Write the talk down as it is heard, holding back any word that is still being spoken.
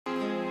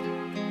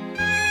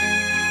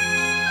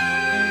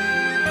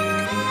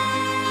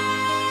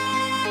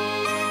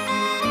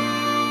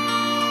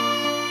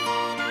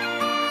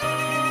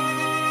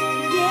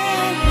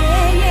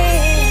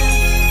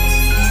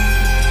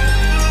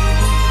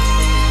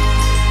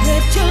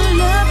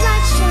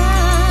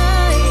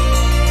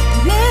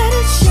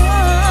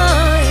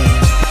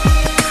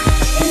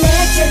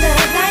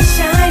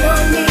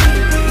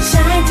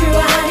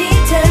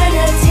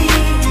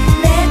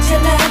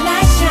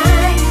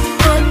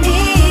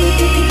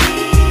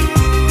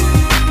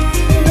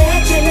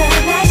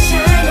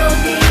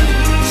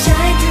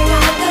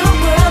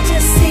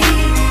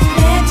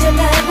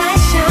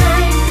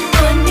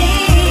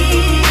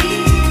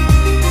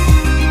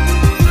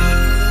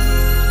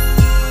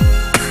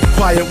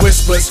quiet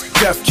whispers,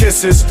 deaf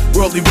kisses,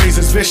 worldly ways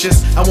is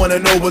vicious. I wanna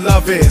know what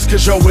love is,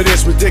 cause yo, it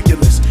is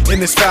ridiculous. In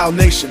this foul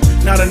nation,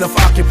 not enough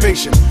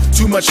occupation,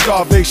 too much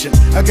starvation.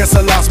 I guess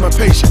I lost my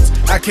patience.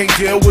 I can't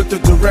deal with the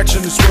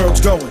direction this world's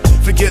going.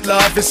 Forget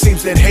love, it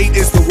seems that hate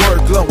is the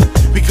word glowing.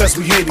 Because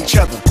we hate each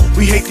other,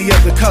 we hate the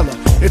other color.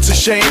 It's a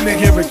shame to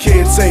hear a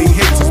kid say he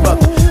hates his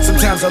mother.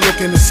 Sometimes I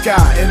look in the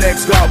sky and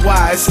ask God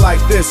why it's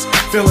like this.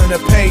 Feeling the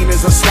pain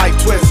is a slight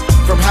twist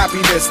from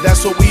happiness,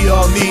 that's what we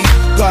all need.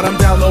 God, I'm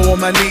down low on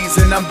my knees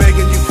and I'm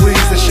begging you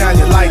please to shine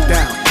your light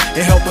down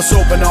and help us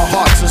open our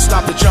hearts and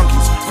stop the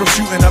junkies from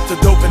shooting up the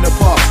dope in the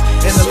parks.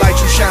 And the light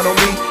you shine on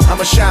me,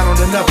 I'ma shine on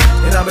another,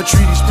 and I'ma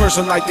treat each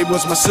person like they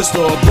was my sister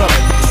or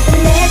brother.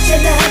 Let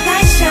your love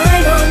light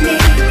shine on me,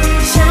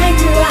 shine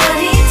throughout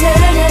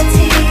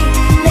eternity.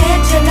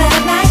 Let your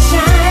love light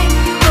shine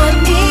on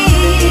me.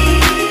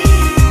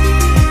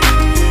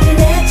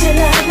 Let your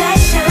love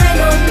light shine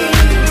on me,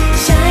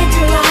 shine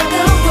throughout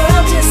the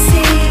world to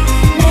see.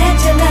 Let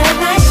your love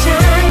light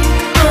shine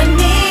on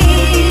me.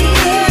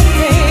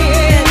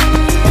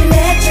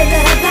 Let your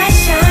love light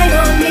shine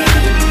on me,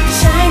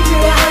 shine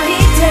throughout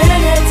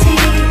eternity.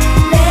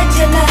 Let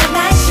your love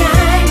light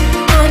shine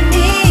on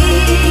me.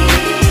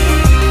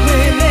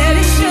 Let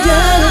it shine.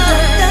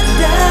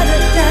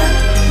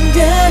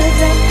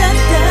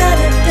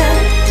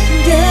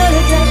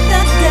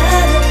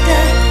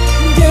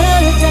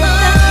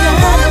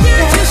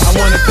 I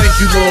wanna thank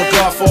you, Lord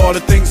God, for all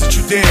the things that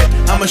you did.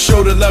 I'ma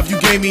show the love you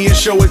gave me and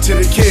show it to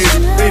the kids.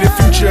 They the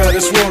future of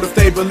this world if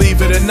they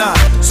believe it or not.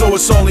 So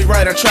it's only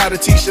right I try to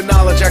teach the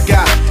knowledge I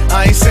got.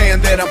 I ain't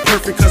saying that I'm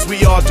perfect cause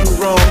we all do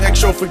wrong.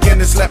 Extra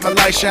forgiveness, let my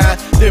light shine,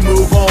 then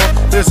move on.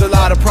 There's a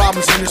lot of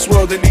problems in this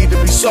world that need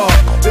to be solved.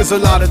 There's a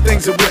lot of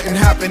things that wouldn't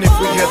happen if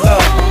we had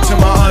love. To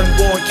my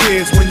unborn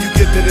kids, when you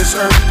get to this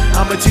earth,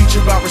 I'ma teach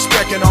you about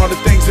respecting all the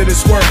things that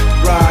it's worth,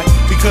 right?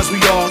 Because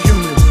we all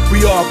human,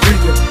 we all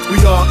breathing,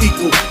 we all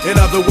equal. In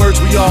other words,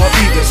 we all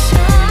even.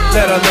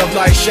 Let our love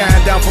light shine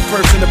down from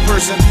person to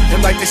person.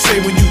 And like they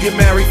say, when you get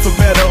married for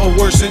better or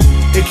worse,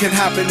 it can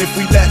happen if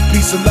we let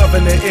peace and love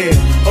in the air.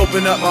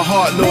 Open up my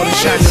heart, Lord, and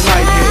shine your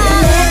light here.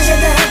 Let your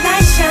love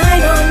light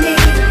shine on me,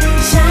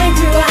 shine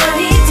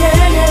throughout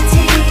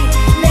eternity.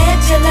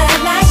 Let your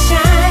love light